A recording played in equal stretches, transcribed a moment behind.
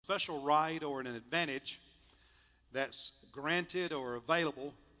special right or an advantage that's granted or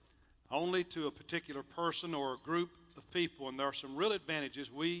available only to a particular person or a group of people, and there are some real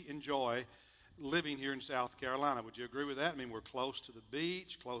advantages we enjoy living here in South Carolina. Would you agree with that? I mean, we're close to the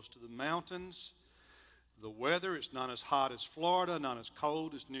beach, close to the mountains. The weather, it's not as hot as Florida, not as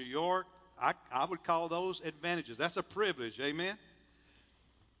cold as New York. I would call those advantages. That's a privilege, amen?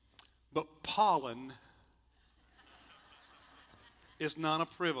 But pollen is not a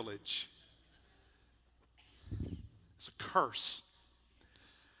privilege. It's a curse.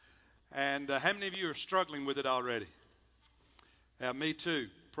 And how many of you are struggling with it already? Yeah, me too.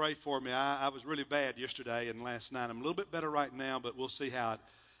 Pray for me. I was really bad yesterday and last night. I'm a little bit better right now, but we'll see how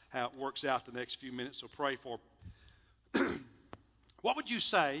it works out the next few minutes, so pray for me. What would you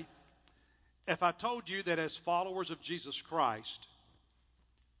say if I told you that as followers of Jesus Christ,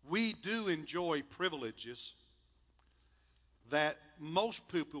 we do enjoy privileges that most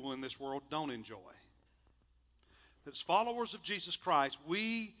people in this world don't enjoy? That as followers of Jesus Christ,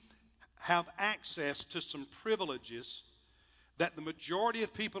 we have access to some privileges that the majority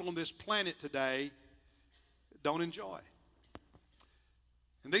of people on this planet today don't enjoy.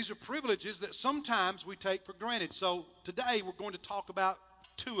 And these are privileges that sometimes we take for granted. So today we're going to talk about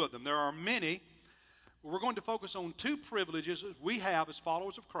two of them. There are many. We're going to focus on two privileges that we have as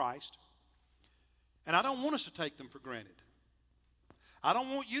followers of Christ. And I don't want us to take them for granted. I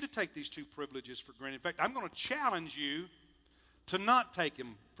don't want you to take these two privileges for granted. In fact, I'm going to challenge you to not take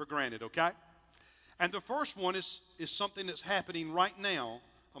them for granted, okay? And the first one is something that's happening right now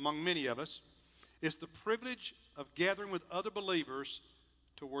among many of us. It's the privilege of gathering with other believers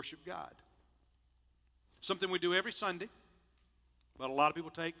to worship God. Something we do every Sunday, but a lot of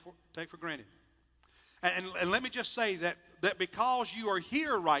people take for granted. And let me just say that because you are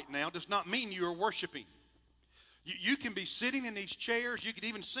here right now does not mean you are worshiping. You can be sitting in these chairs, you could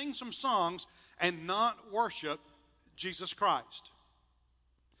even sing some songs and not worship Jesus Christ.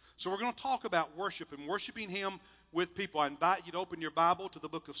 So we're going to talk about worship and worshiping Him with people. I invite you to open your Bible to the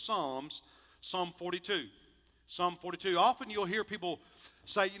book of Psalms, Psalm 42. Psalm 42. Often you'll hear people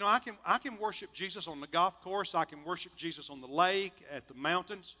say, you know, I can worship Jesus on the golf course. I can worship Jesus on the lake, at the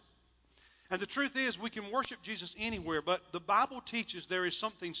mountains. And the truth is we can worship Jesus anywhere, but the Bible teaches there is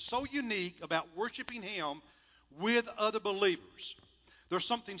something so unique about worshiping Him with other believers. There's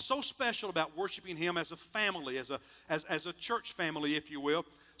something so special about worshiping Him as a family, as a church family, if you will.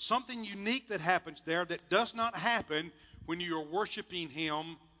 Something unique that happens there that does not happen when you are worshiping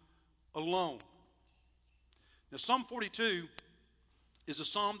Him alone. Now, Psalm 42 is a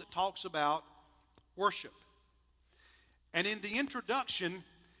psalm that talks about worship. And in the introduction,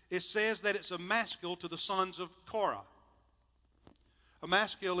 it says that it's a maskil to the sons of Korah. A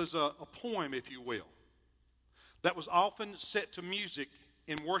maskil is a poem, if you will, that was often set to music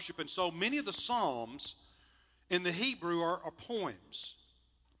in worship. And so many of the psalms in the Hebrew are poems.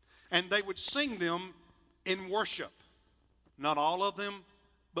 And they would sing them in worship. Not all of them,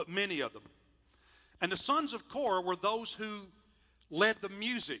 but many of them. And the sons of Korah were those who led the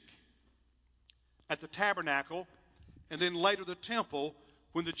music at the tabernacle and then later the temple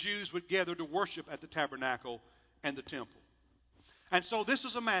when the Jews would gather to worship at the tabernacle and the temple. And so this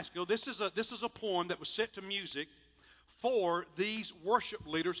is a maskil. This is a poem that was set to music for these worship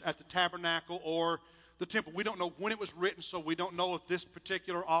leaders at the tabernacle or the temple. We don't know when it was written, so we don't know if this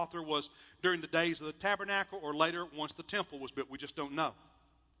particular author was during the days of the tabernacle or later once the temple was built. We just don't know.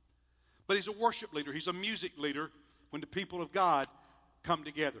 But he's a worship leader. He's a music leader when the people of God come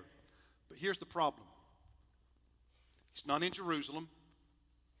together. But here's the problem. He's not in Jerusalem.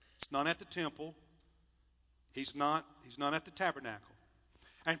 He's not at the temple. He's not at the tabernacle.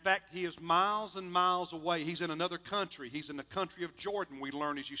 In fact, he is miles and miles away. He's in another country. He's in the country of Jordan, we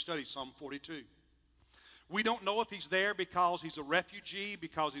learn as you study Psalm 42. We don't know if he's there because he's a refugee,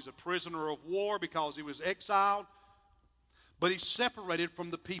 because he's a prisoner of war, because he was exiled. But he's separated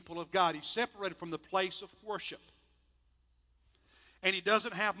from the people of God. He's separated from the place of worship. And he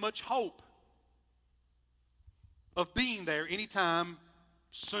doesn't have much hope of being there anytime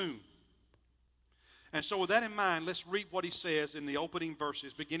soon. And so with that in mind, let's read what he says in the opening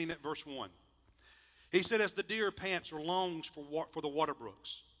verses, beginning at verse 1. He said, as the deer pants or longs for the water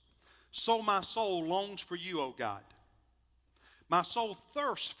brooks, so my soul longs for you, O God. My soul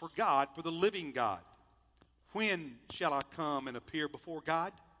thirsts for God, for the living God. When shall I come and appear before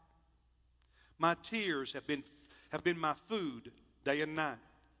God? My tears have been my food day and night,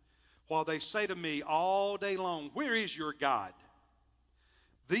 while they say to me all day long, where is your God?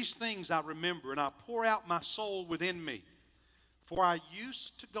 These things I remember, and I pour out my soul within me. For I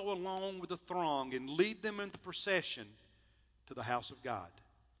used to go along with the throng and lead them into procession to the house of God.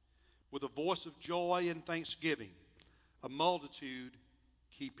 with a voice of joy and thanksgiving, a multitude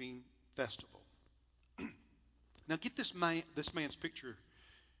keeping festival. Now get this man's picture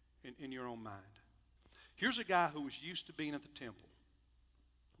in your own mind. Here's a guy who was used to being at the temple,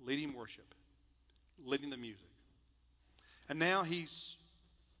 leading worship, leading the music. And now he's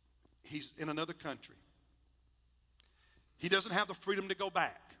in another country. He doesn't have the freedom to go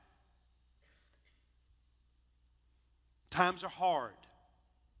back. Times are hard.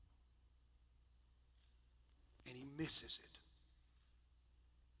 And he misses it.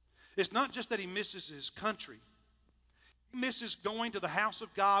 It's not just that he misses his country. He misses going to the house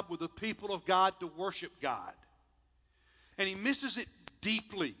of God with the people of God to worship God. And he misses it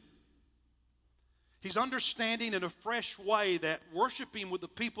deeply. He's understanding in a fresh way that worshiping with the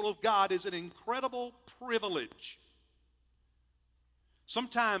people of God is an incredible privilege.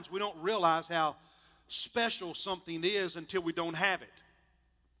 Sometimes we don't realize how special something is until we don't have it.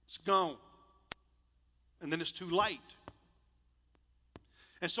 It's gone. And then it's too late.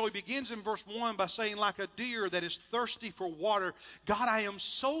 And so he begins in verse 1 by saying, like a deer that is thirsty for water, God, I am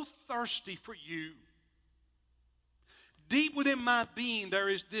so thirsty for you. Deep within my being, there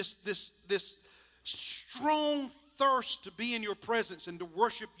is this strong thirst to be in your presence and to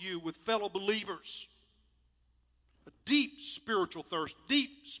worship you with fellow believers. A deep spiritual thirst,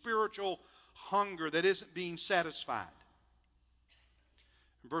 deep spiritual hunger that isn't being satisfied.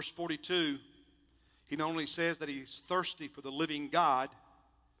 In verse 42, he not only says that he's thirsty for the living God,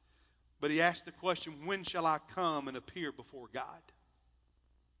 but he asks the question, when shall I come and appear before God?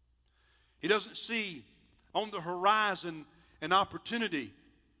 He doesn't see on the horizon an opportunity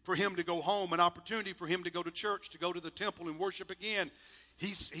for him to go home, an opportunity for him to go to church, to go to the temple and worship again.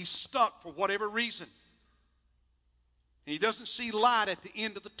 He's stuck for whatever reason. And he doesn't see light at the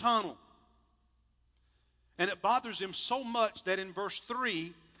end of the tunnel. And it bothers him so much that in verse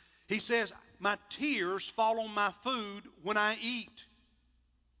 3, he says, my tears fall on my food when I eat.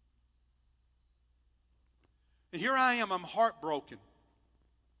 And here I am, I'm heartbroken.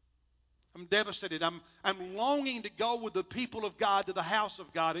 I'm devastated. I'm longing to go with the people of God to the house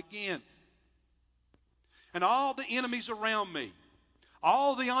of God again. And all the enemies around me,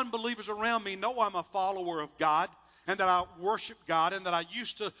 all the unbelievers around me know I'm a follower of God and that I worship God and that I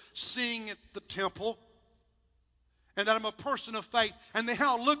used to sing at the temple and that I'm a person of faith. And they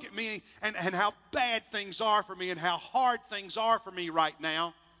all look at me and how bad things are for me and how hard things are for me right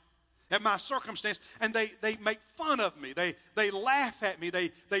now. At my circumstance, and they make fun of me. They laugh at me.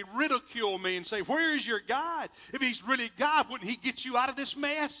 They ridicule me and say, where is your God? If he's really God, wouldn't he get you out of this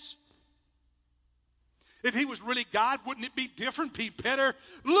mess? If he was really God, wouldn't it be different, be better?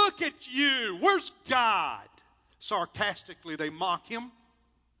 Look at you. Where's God? Sarcastically, they mock him.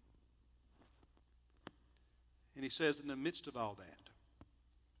 And he says in the midst of all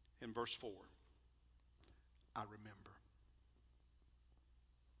that, in verse 4, I remember.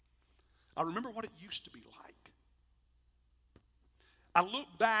 I remember what it used to be like. I look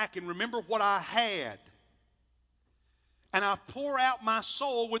back and remember what I had. And I pour out my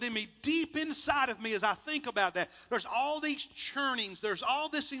soul within me, deep inside of me as I think about that. There's all these churnings. There's all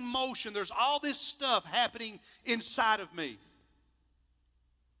this emotion. There's all this stuff happening inside of me.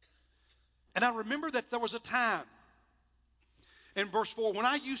 And I remember that there was a time in verse 4 when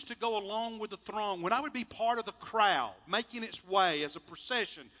I used to go along with the throng, when I would be part of the crowd making its way as a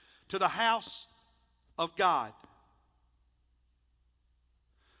procession to the house of God.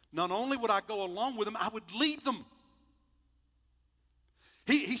 Not only would I go along with them, I would lead them.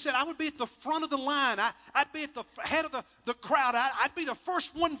 He said I would be at the front of the line. I'd be at the head of the crowd. I'd be the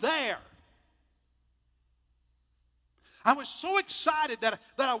first one there. I was so excited that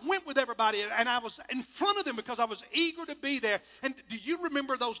I went with everybody and I was in front of them because I was eager to be there. And do you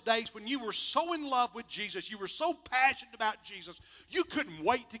remember those days when you were so in love with Jesus, you were so passionate about Jesus, you couldn't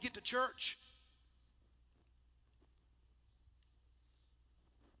wait to get to church?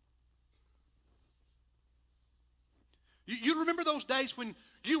 You remember those days when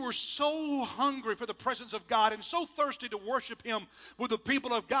you were so hungry for the presence of God and so thirsty to worship him with the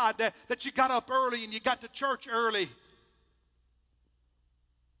people of God that you got up early and you got to church early?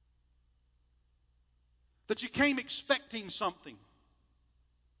 That you came expecting something.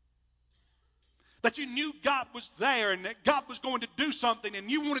 That you knew God was there and that God was going to do something and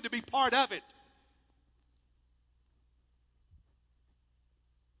you wanted to be part of it.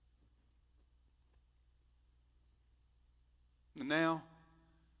 And now,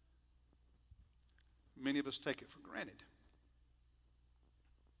 many of us take it for granted.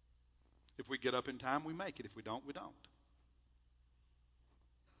 If we get up in time, we make it. If we don't, we don't.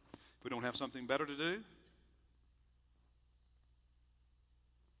 If we don't have something better to do,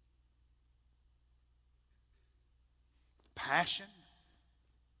 passion,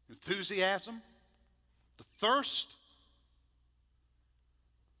 enthusiasm, the thirst.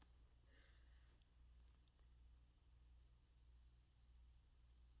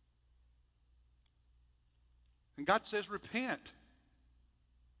 And God says, repent.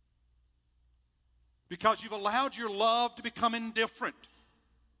 Because you've allowed your love to become indifferent.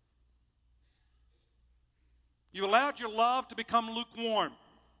 You've allowed your love to become lukewarm.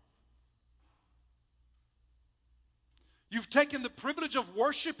 You've taken the privilege of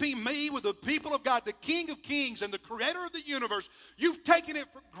worshiping me with the people of God, the King of Kings and the Creator of the universe. You've taken it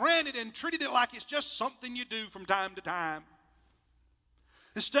for granted and treated it like it's just something you do from time to time.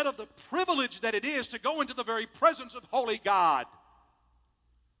 Instead of the privilege that it is to go into the very presence of holy God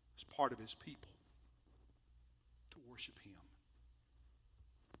as part of His people, to worship Him.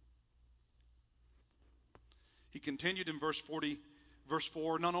 He continued in verse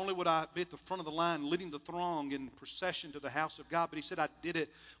 4, not only would I be at the front of the line leading the throng in procession to the house of God, but he said I did it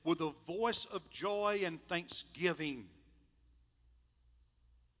with a voice of joy and thanksgiving.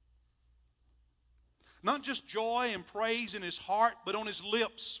 Not just joy and praise in his heart, but on his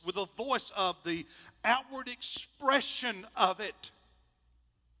lips, with a voice of the outward expression of it.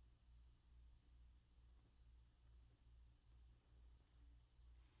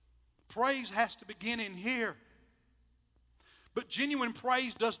 Praise has to begin in here. But genuine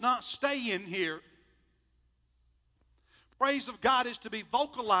praise does not stay in here. Praise of God is to be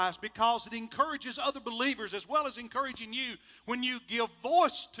vocalized because it encourages other believers as well as encouraging you when you give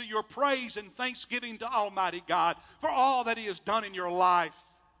voice to your praise and thanksgiving to Almighty God for all that He has done in your life.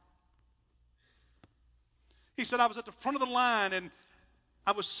 He said, I was at the front of the line and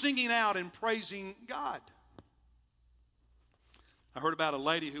I was singing out and praising God. I heard about a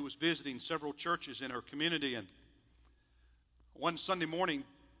lady who was visiting several churches in her community, and one Sunday morning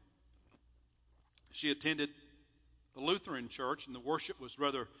she attended the Lutheran church, and the worship was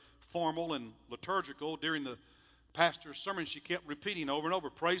rather formal and liturgical. During the pastor's sermon, she kept repeating over and over,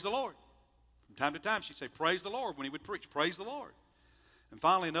 praise the Lord. From time to time, she'd say, praise the Lord when he would preach, praise the Lord. And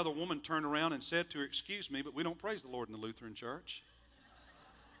finally, another woman turned around and said to her, excuse me, but we don't praise the Lord in the Lutheran church.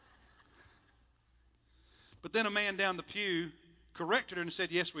 But then a man down the pew corrected her and said,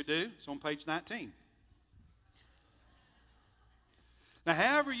 yes, we do. It's on page 19. Now,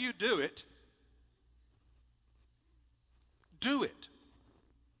 however you do it, do it.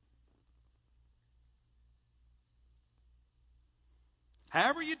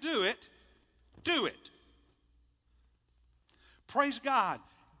 However you do it, do it. Praise God.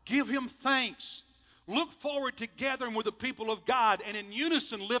 Give Him thanks. Look forward to gathering with the people of God and in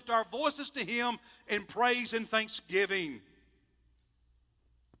unison lift our voices to Him in praise and thanksgiving.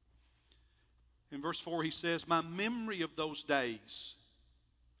 In verse 4 he says, my memory of those days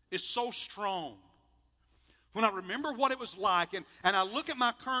is so strong. When I remember what it was like and I look at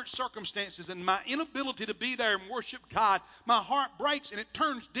my current circumstances and my inability to be there and worship God, my heart breaks and it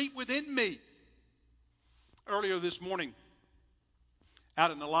turns deep within me. Earlier this morning,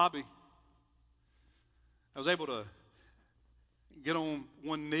 out in the lobby, I was able to get on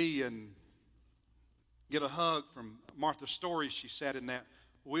one knee and get a hug from Martha Story. She sat in that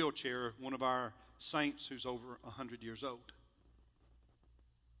wheelchair, one of our saints who's over 100 years old.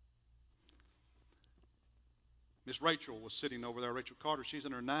 Miss Rachel was sitting over there, Rachel Carter. She's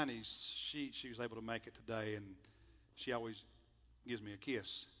in her 90s. She was able to make it today, and she always gives me a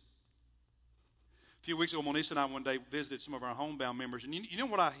kiss. A few weeks ago, Monisa and I one day visited some of our homebound members, and you know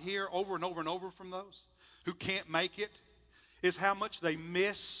what I hear over and over and over from those who can't make it is how much they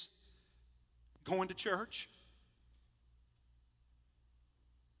miss going to church.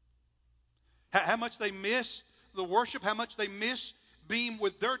 How much they miss the worship, how much they miss being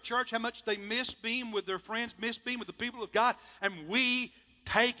with their church, how much they miss being with their friends, miss being with the people of God, and we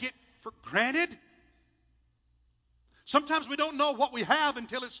take it for granted. Sometimes we don't know what we have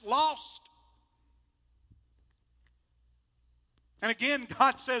until it's lost. And again,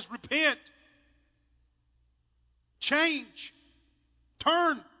 God says, repent, change,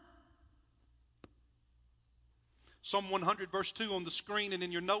 turn. Psalm 100 verse 2 on the screen and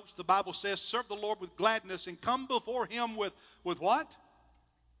in your notes, the Bible says, serve the Lord with gladness and come before Him with what?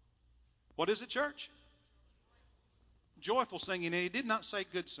 What is it, church? Joyful singing. And He did not say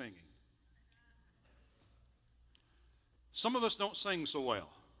good singing. Some of us don't sing so well.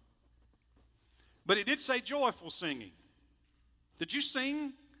 But He did say joyful singing. Did you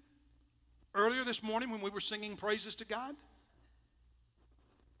sing earlier this morning when we were singing praises to God?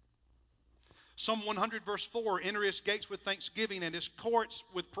 Psalm 100 verse 4, enter His gates with thanksgiving and His courts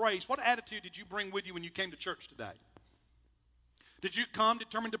with praise. What attitude did you bring with you when you came to church today? Did you come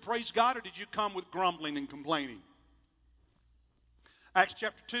determined to praise God, or did you come with grumbling and complaining? Acts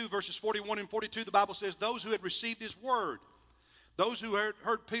chapter 2, verses 41 and 42, the Bible says, those who had received his word, those who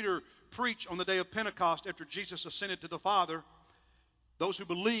heard Peter preach on the day of Pentecost after Jesus ascended to the Father, those who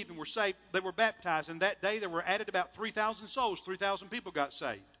believed and were saved, they were baptized. And that day there were added about 3,000 souls. 3,000 people got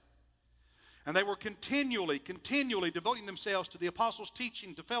saved. And they were continually devoting themselves to the apostles'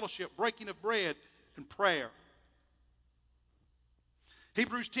 teaching, to fellowship, breaking of bread, and prayer.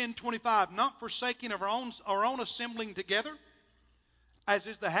 Hebrews 10:25, not forsaking of our own assembling together, as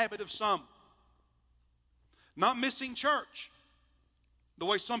is the habit of some. Not missing church, the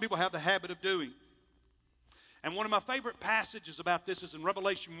way some people have the habit of doing. And one of my favorite passages about this is in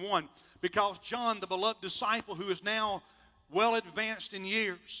Revelation 1, because John, the beloved disciple who is now well advanced in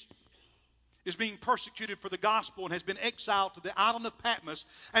years, is being persecuted for the gospel and has been exiled to the island of Patmos.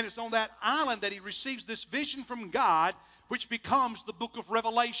 And it's on that island that he receives this vision from God, which becomes the book of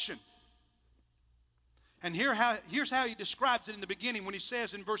Revelation. And here's how he describes it in the beginning when he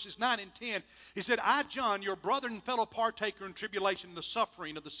says in verses 9 and 10, he said, I, John, your brother and fellow partaker in tribulation and the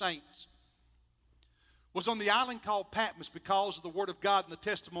suffering of the saints, was on the island called Patmos because of the word of God and the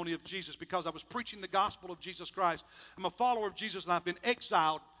testimony of Jesus, because I was preaching the gospel of Jesus Christ. I'm a follower of Jesus, and I've been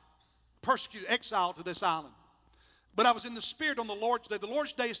persecuted, exiled to this island. But I was in the Spirit on the Lord's day. The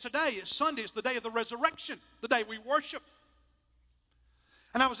Lord's day is today. It's Sunday. It's the day of the resurrection, the day we worship.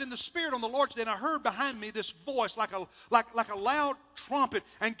 And I was in the Spirit on the Lord's day, and I heard behind me this voice like a loud trumpet,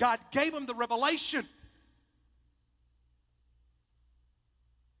 and God gave him the revelation.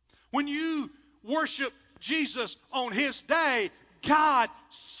 When you worship Jesus on his day, God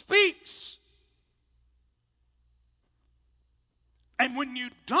speaks. And when you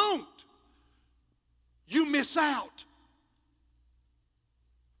don't, you miss out.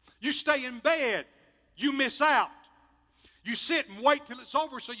 You stay in bed, you miss out. You sit and wait till it's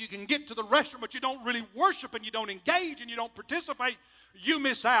over so you can get to the restroom, but you don't really worship and you don't engage and you don't participate, you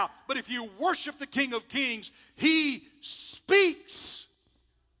miss out. But if you worship the King of Kings, he speaks.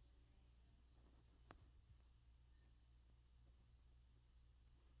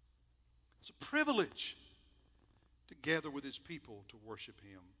 It's a privilege to gather with his people to worship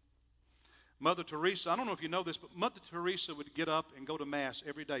him. Mother Teresa, I don't know if you know this, but Mother Teresa would get up and go to Mass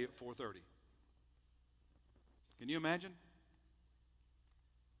every day at 4:30. Can you imagine?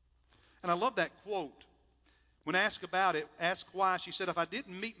 And I love that quote. When asked about it, asked why, she said, if I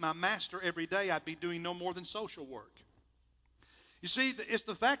didn't meet my master every day, I'd be doing no more than social work. You see, it's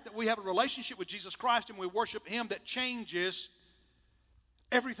the fact that we have a relationship with Jesus Christ and we worship him that changes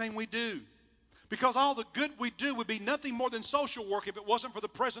everything we do. Because all the good we do would be nothing more than social work if it wasn't for the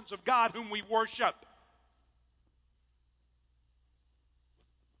presence of God whom we worship.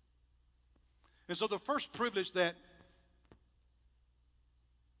 And so the first privilege that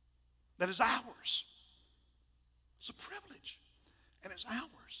is ours, it's a privilege, and it's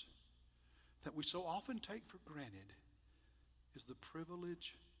ours, that we so often take for granted, is the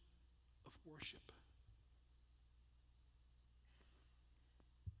privilege of worship.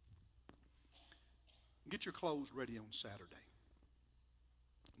 Get your clothes ready on Saturday,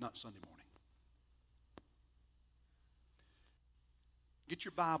 not Sunday morning. Get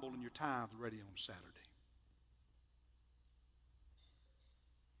your Bible and your tithe ready on Saturday.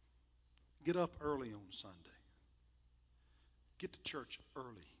 Get up early on Sunday. Get to church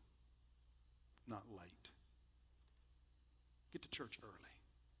early, not late. Get to church early.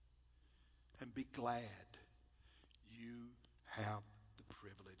 And be glad you have the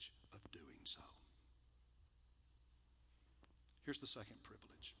privilege of doing so. Here's the second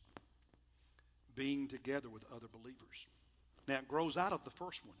privilege. Being together with other believers. Now it grows out of the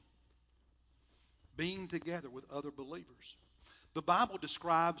first one. Being together with other believers. The Bible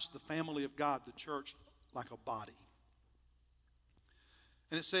describes the family of God, the church, like a body.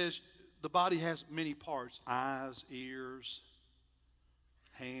 And it says the body has many parts: eyes, ears,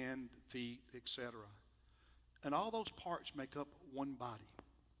 hand, feet, etc. And all those parts make up one body.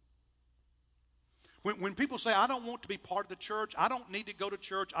 When people say, I don't want to be part of the church, I don't need to go to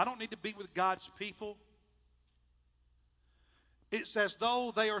church, I don't need to be with God's people, it's as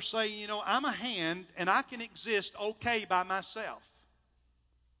though they are saying, I'm a hand and I can exist okay by myself.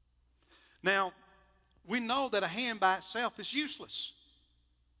 Now, we know that a hand by itself is useless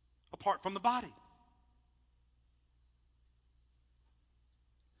apart from the body.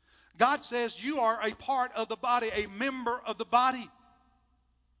 God says you are a part of the body, a member of the body.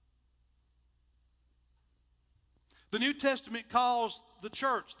 The New Testament calls the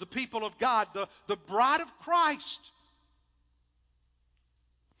church, the people of God, the bride of Christ.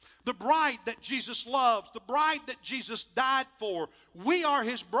 The bride that Jesus loves, the bride that Jesus died for. We are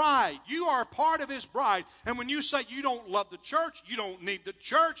His bride. You are a part of His bride. And when you say you don't love the church, you don't need the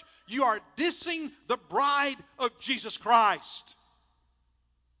church, you are dissing the bride of Jesus Christ.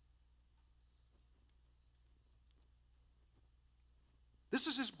 This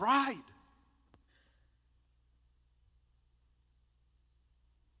is His bride.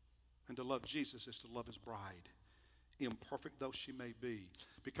 And to love Jesus is to love His bride, imperfect though she may be.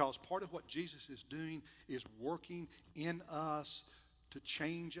 Because part of what Jesus is doing is working in us to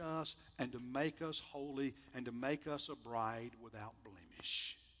change us and to make us holy and to make us a bride without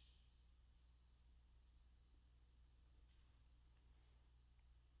blemish.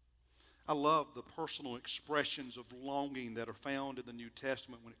 I love the personal expressions of longing that are found in the New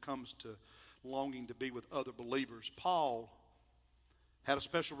Testament when it comes to longing to be with other believers. Paul had a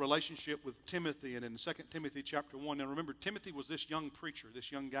special relationship with Timothy, and in 2 Timothy chapter 1, now remember, Timothy was this young preacher,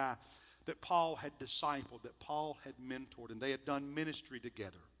 this young guy that Paul had discipled, that Paul had mentored, and they had done ministry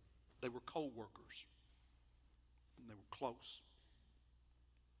together. They were co-workers, and they were close.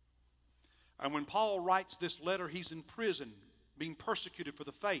 And when Paul writes this letter, he's in prison, being persecuted for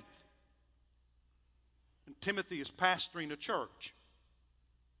the faith. And Timothy is pastoring a church.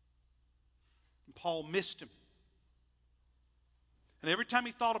 And Paul missed him. And every time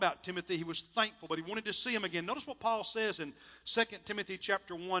he thought about Timothy, he was thankful, but he wanted to see him again. Notice what Paul says in 2 Timothy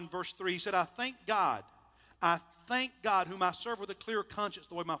chapter 1, verse 3. He said, I thank God, whom I serve with a clear conscience,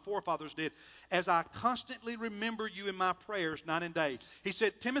 the way my forefathers did, as I constantly remember you in my prayers night and day. He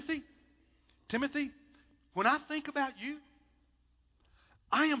said, Timothy, when I think about you,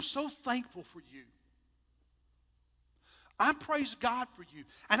 I am so thankful for you. I praise God for you.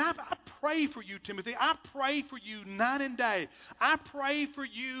 And I pray for you, Timothy. I pray for you night and day. I pray for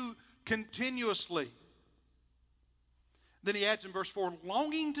you continuously. Then he adds in verse 4,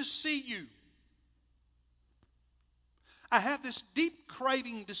 longing to see you. I have this deep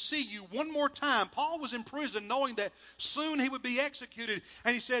craving to see you one more time. Paul was in prison knowing that soon he would be executed.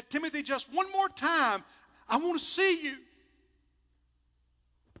 And he said, Timothy, just one more time, I want to see you.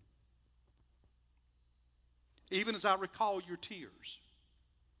 Even as I recall your tears.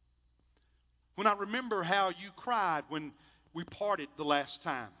 When I remember how you cried when we parted the last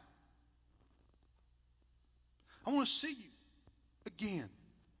time. I want to see you again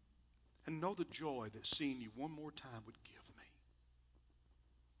and know the joy that seeing you one more time would give me.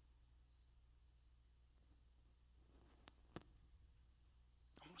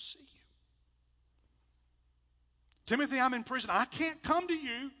 I want to see you. Timothy, I'm in prison. I can't come to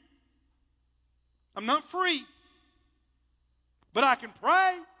you. I'm not free. But I can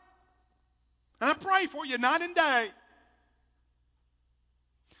pray. And I pray for you night and day.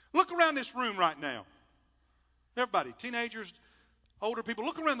 Look around this room right now. Everybody, teenagers, older people,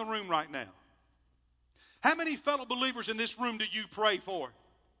 look around the room right now. How many fellow believers in this room do you pray for?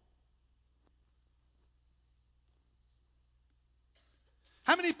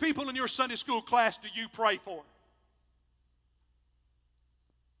 How many people in your Sunday school class do you pray for?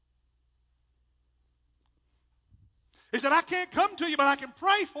 He said, I can't come to you, but I can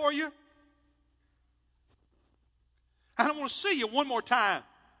pray for you. And I want to see you one more time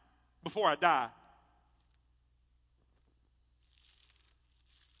before I die.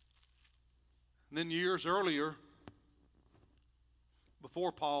 And then years earlier,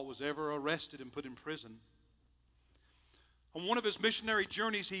 before Paul was ever arrested and put in prison, on one of his missionary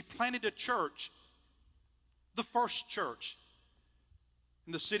journeys, he planted a church, the first church,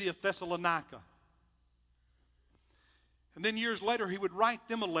 in the city of Thessalonica. And then years later, he would write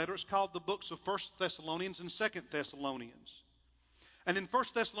them a letter. It's called the books of 1 Thessalonians and 2 Thessalonians. And in 1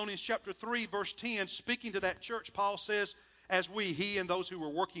 Thessalonians chapter 3, verse 10, speaking to that church, Paul says, as he and those who were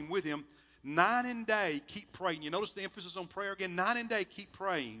working with him, night and day keep praying. You notice the emphasis on prayer again? Night and day keep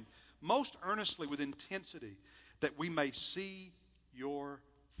praying, most earnestly with intensity, that we may see your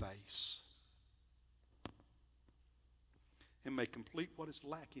face and may complete what is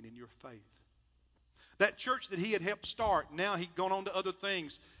lacking in your faith. That church that he had helped start, now he'd gone on to other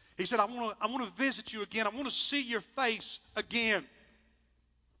things. He said, I want to visit you again. I want to see your face again.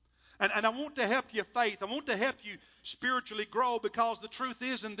 And I want to help your faith. I want to help you spiritually grow, because the truth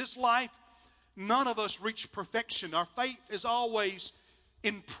is, in this life, none of us reach perfection. Our faith is always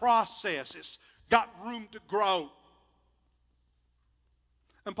in process. It's got room to grow.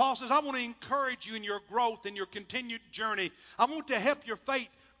 And Paul says, I want to encourage you in your growth, in your continued journey. I want to help your faith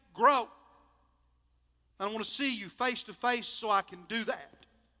grow. I want to see you face to face so I can do that.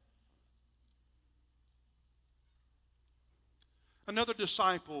 Another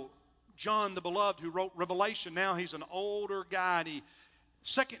disciple, John the Beloved, who wrote Revelation, now he's an older guy, and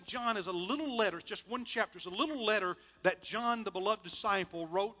Second John is a little letter, it's just one chapter. It's a little letter that John, the beloved disciple,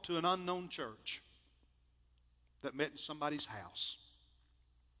 wrote to an unknown church that met in somebody's house.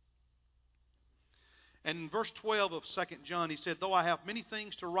 And in verse 12 of 2 John, he said, "Though I have many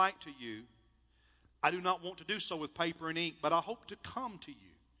things to write to you, I do not want to do so with paper and ink, but I hope to come to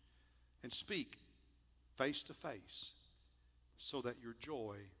you and speak face to face so that your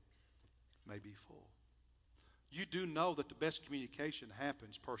joy may be full." You do know that the best communication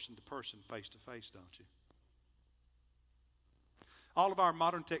happens person to person, face to face, don't you? All of our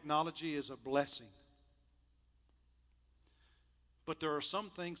modern technology is a blessing. But there are some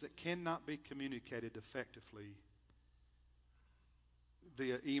things that cannot be communicated effectively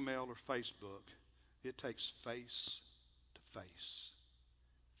via email or Facebook. It takes face to face,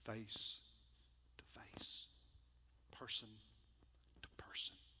 face to face, person to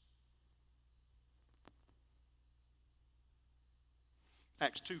person.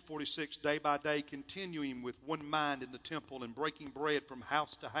 Acts 2:46, day by day, continuing with one mind in the temple and breaking bread from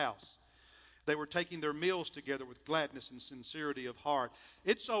house to house. They were taking their meals together with gladness and sincerity of heart.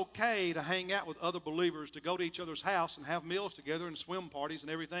 It's okay to hang out with other believers, to go to each other's house and have meals together and swim parties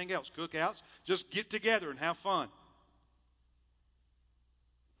and everything else, cookouts. Just get together and have fun.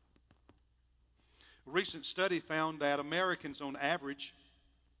 A recent study found that Americans on average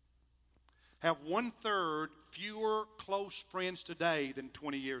have 1/3 fewer close friends today than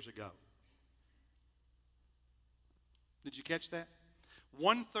 20 years ago. Did you catch that?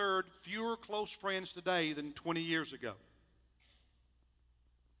 1/3 fewer close friends today than 20 years ago.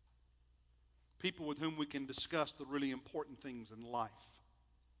 People with whom we can discuss the really important things in life.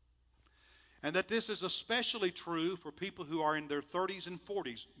 And that this is especially true for people who are in their 30s and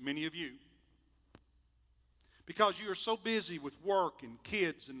 40s, many of you. Because you are so busy with work and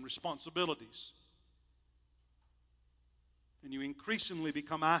kids and responsibilities. And you increasingly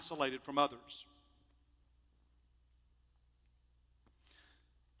become isolated from others.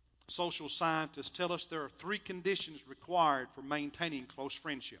 Social scientists tell us there are 3 conditions required for maintaining close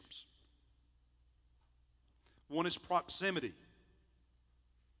friendships. One is proximity,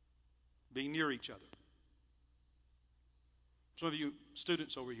 being near each other. Some of you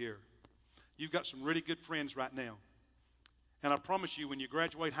students over here, you've got some really good friends right now. And I promise you, when you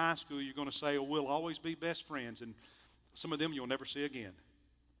graduate high school, you're going to say, "Oh, we'll always be best friends." And some of them you'll never see again.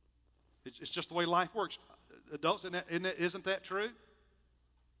 It's just the way life works. Adults, isn't that true?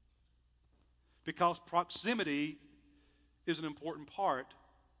 Because proximity is an important part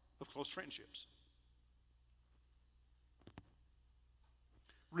of close friendships.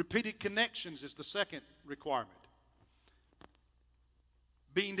 Repeated connections is the second requirement.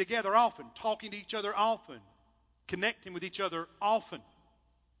 Being together often, talking to each other often, connecting with each other often.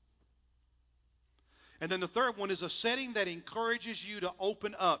 And then the third one is a setting that encourages you to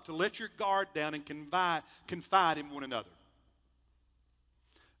open up, to let your guard down and confide in one another.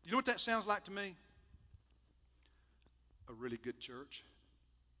 You know what that sounds like to me? A really good church,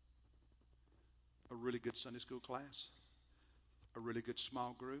 a really good Sunday school class, a really good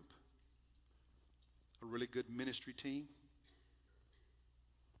small group, a really good ministry team,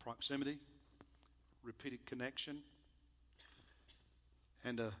 proximity, repeated connection,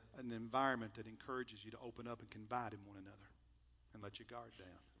 and an environment that encourages you to open up and confide in one another and let your guard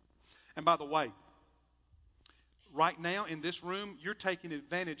down. And by the way, right now in this room, you're taking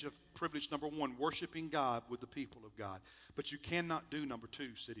advantage of privilege number 1, worshiping God with the people of God. But you cannot do number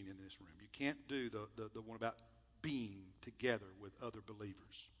 2 sitting in this room. You can't do the one about being together with other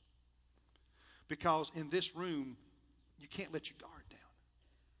believers. Because in this room, you can't let your guard down.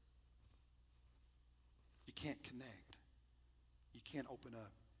 You can't connect. You can't open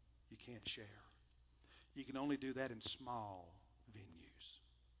up. You can't share. You can only do that in small venues.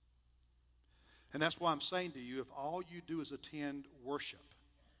 And that's why I'm saying to you, if all you do is attend worship,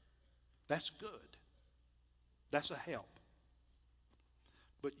 that's good. That's a help.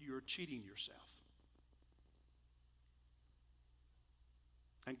 But you're cheating yourself.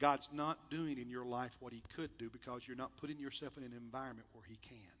 And God's not doing in your life what He could do because you're not putting yourself in an environment where He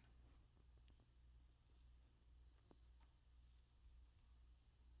can.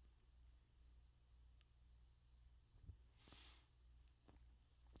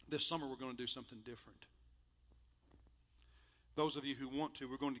 This summer we're going to do something different. Those of you who want to,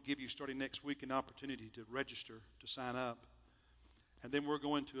 we're going to give you, starting next week, an opportunity to register, to sign up. And then we're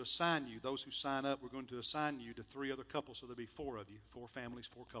going to assign you, those who sign up, we're going to assign you to 3 other couples. So there'll be 4 of you, 4 families,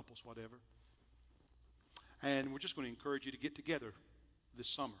 4 couples, whatever. And we're just going to encourage you to get together this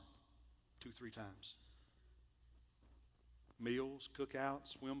summer 2-3 times. Meals, cookouts,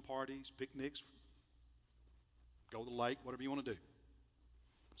 swim parties, picnics, go to the lake, whatever you want to do.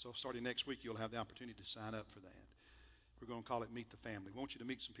 So starting next week, you'll have the opportunity to sign up for that. We're going to call it Meet the Family. We want you to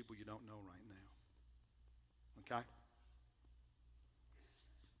meet some people you don't know right now. Okay?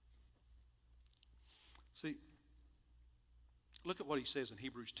 See, look at what he says in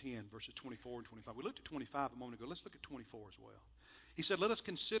Hebrews 10, verses 24 and 25. We looked at 25 a moment ago. Let's look at 24 as well. He said, let us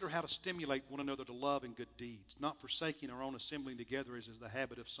consider how to stimulate one another to love and good deeds, not forsaking our own assembling together as is the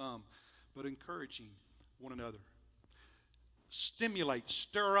habit of some, but encouraging one another. Stimulate,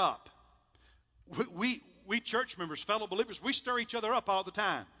 stir up. We church members, fellow believers, we stir each other up all the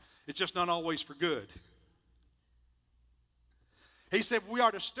time. It's just not always for good. He said we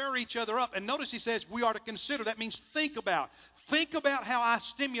are to stir each other up. And notice he says we are to consider. That means think about. Think about how I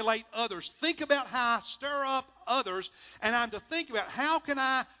stimulate others. Think about how I stir up others. And I'm to think about how can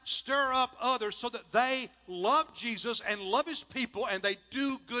I stir up others so that they love Jesus and love his people and they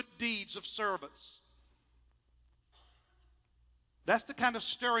do good deeds of service. That's the kind of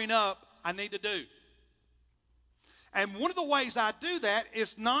stirring up I need to do. And one of the ways I do that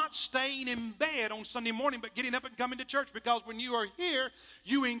is not staying in bed on Sunday morning, but getting up and coming to church. Because when you are here,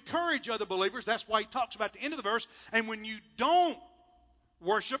 you encourage other believers. That's why he talks about the end of the verse. And when you don't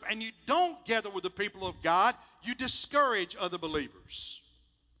worship and you don't gather with the people of God, you discourage other believers.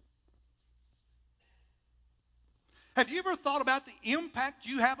 Have you ever thought about the impact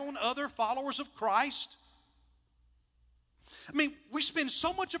you have on other followers of Christ? I mean, we spend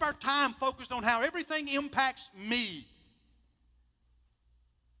so much of our time focused on how everything impacts me.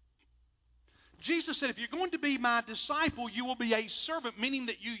 Jesus said, if you're going to be my disciple, you will be a servant, meaning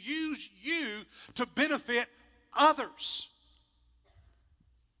that you use you to benefit others.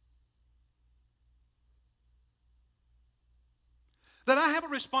 That I have a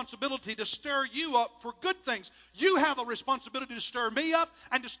responsibility to stir you up for good things. You have a responsibility to stir me up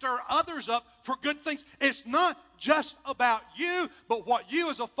and to stir others up for good things. It's not just about you, but what you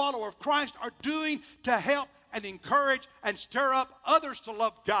as a follower of Christ are doing to help and encourage and stir up others to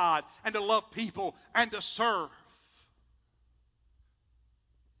love God and to love people and to serve.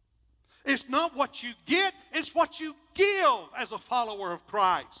 It's not what you get, it's what you give as a follower of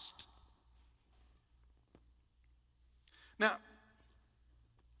Christ. Now,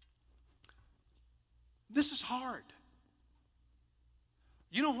 this is hard.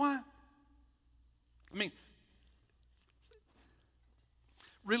 You know why? I mean,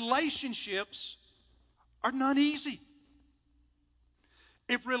 relationships are not easy.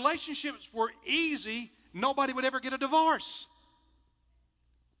 If relationships were easy, nobody would ever get a divorce.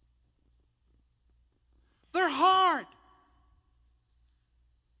 They're hard.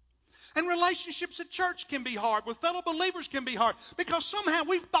 And relationships at church can be hard. With fellow believers can be hard. Because somehow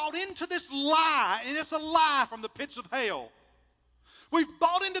we've bought into this lie, and it's a lie from the pits of hell. We've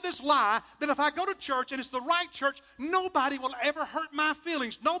bought into this lie that if I go to church and it's the right church, nobody will ever hurt my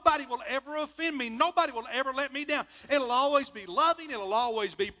feelings. Nobody will ever offend me. Nobody will ever let me down. It'll always be loving. It'll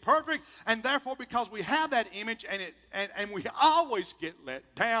always be perfect. And therefore, because we have that image and we always get let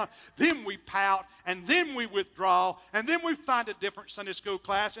down, then we pout and then we withdraw and then we find a different Sunday school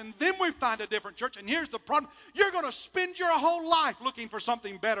class and then we find a different church. And here's the problem. You're going to spend your whole life looking for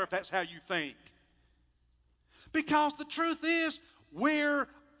something better if that's how you think. Because the truth is, we're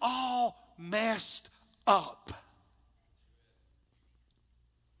all messed up.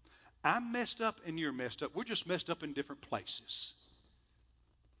 I'm messed up and you're messed up. We're just messed up in different places.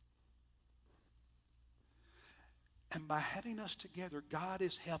 And by having us together, God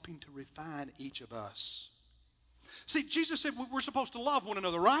is helping to refine each of us. See, Jesus said we're supposed to love one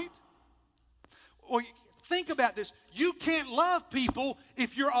another, right? Or think about this. You can't love people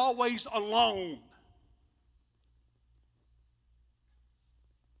if you're always alone.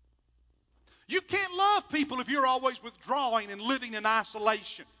 You can't love people if you're always withdrawing and living in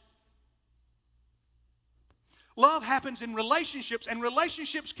isolation. Love happens in relationships, and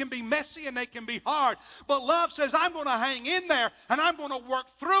relationships can be messy and they can be hard. But love says, I'm going to hang in there, and I'm going to work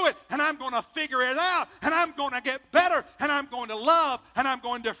through it, and I'm going to figure it out, and I'm going to get better, and I'm going to love, and I'm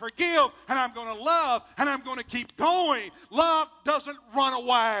going to forgive, and I'm going to love, and I'm going to keep going. Love doesn't run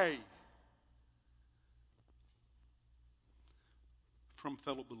away from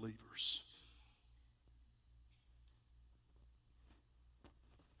fellow believers.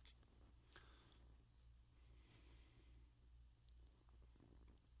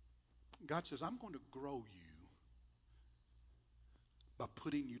 God says, I'm going to grow you by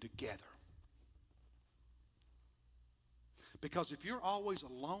putting you together. Because if you're always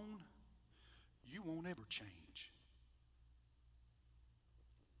alone, you won't ever change.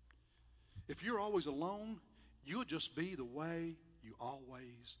 If you're always alone, you'll just be the way you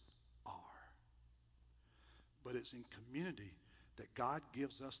always are. But it's in community that God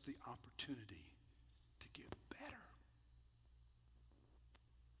gives us the opportunity to give better.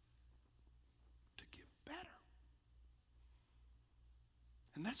 To give better.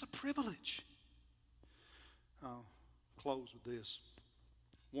 And that's a privilege. I'll close with this.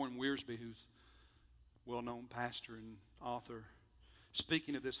 Warren Wiersbe, who's a well-known pastor and author,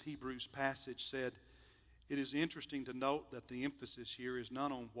 speaking of this Hebrews passage, said, "It is interesting to note that the emphasis here is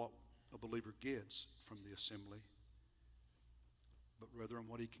not on what a believer gets from the assembly, but rather on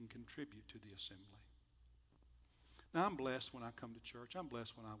what he can contribute to the assembly." Now, I'm blessed when I come to church. I'm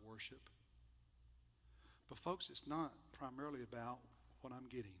blessed when I worship. But folks, it's not primarily about what I'm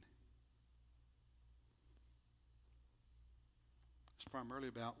getting. It's primarily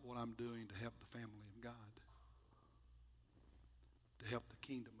about what I'm doing to help the family of God, to help the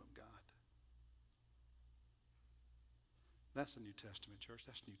kingdom of God. That's the New Testament church.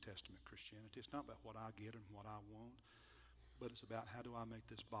 That's New Testament Christianity. It's not about what I get and what I want, but it's about how do I make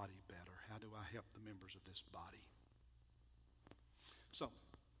this body better? How do I help the members of this body? So,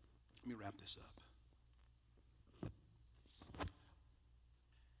 let me wrap this up.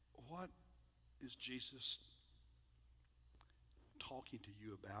 What is Jesus talking to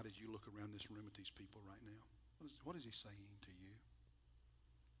you about as you look around this room at these people right now? What is he saying to you?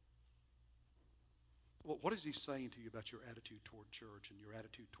 What is he saying to you about your attitude toward church and your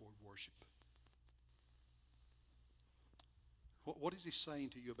attitude toward worship? What is he saying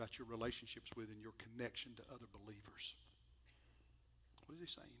to you about your relationships with and your connection to other believers? What is he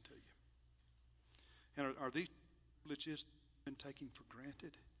saying to you? And are these privileges been taken for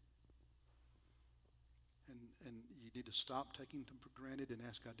granted? And you need to stop taking them for granted and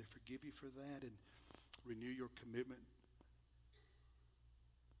ask God to forgive you for that and renew your commitment.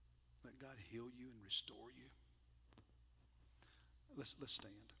 Let God heal you and restore you. Let's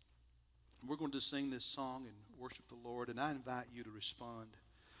stand. We're going to sing this song and worship the Lord, and I invite you to respond,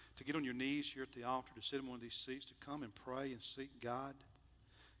 to get on your knees here at the altar, to sit in one of these seats, to come and pray and seek God,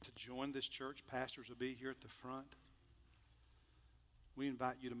 to join this church. Pastors will be here at the front. We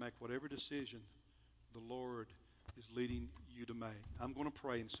invite you to make whatever decision the Lord is leading you to make. I'm going to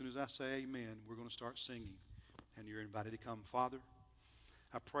pray, and as soon as I say amen, we're going to start singing, and you're invited to come. Father,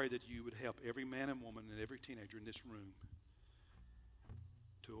 I pray that you would help every man and woman and every teenager in this room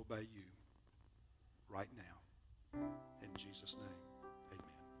to obey you right now. In Jesus' name,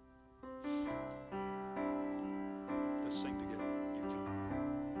 amen. Let's sing together.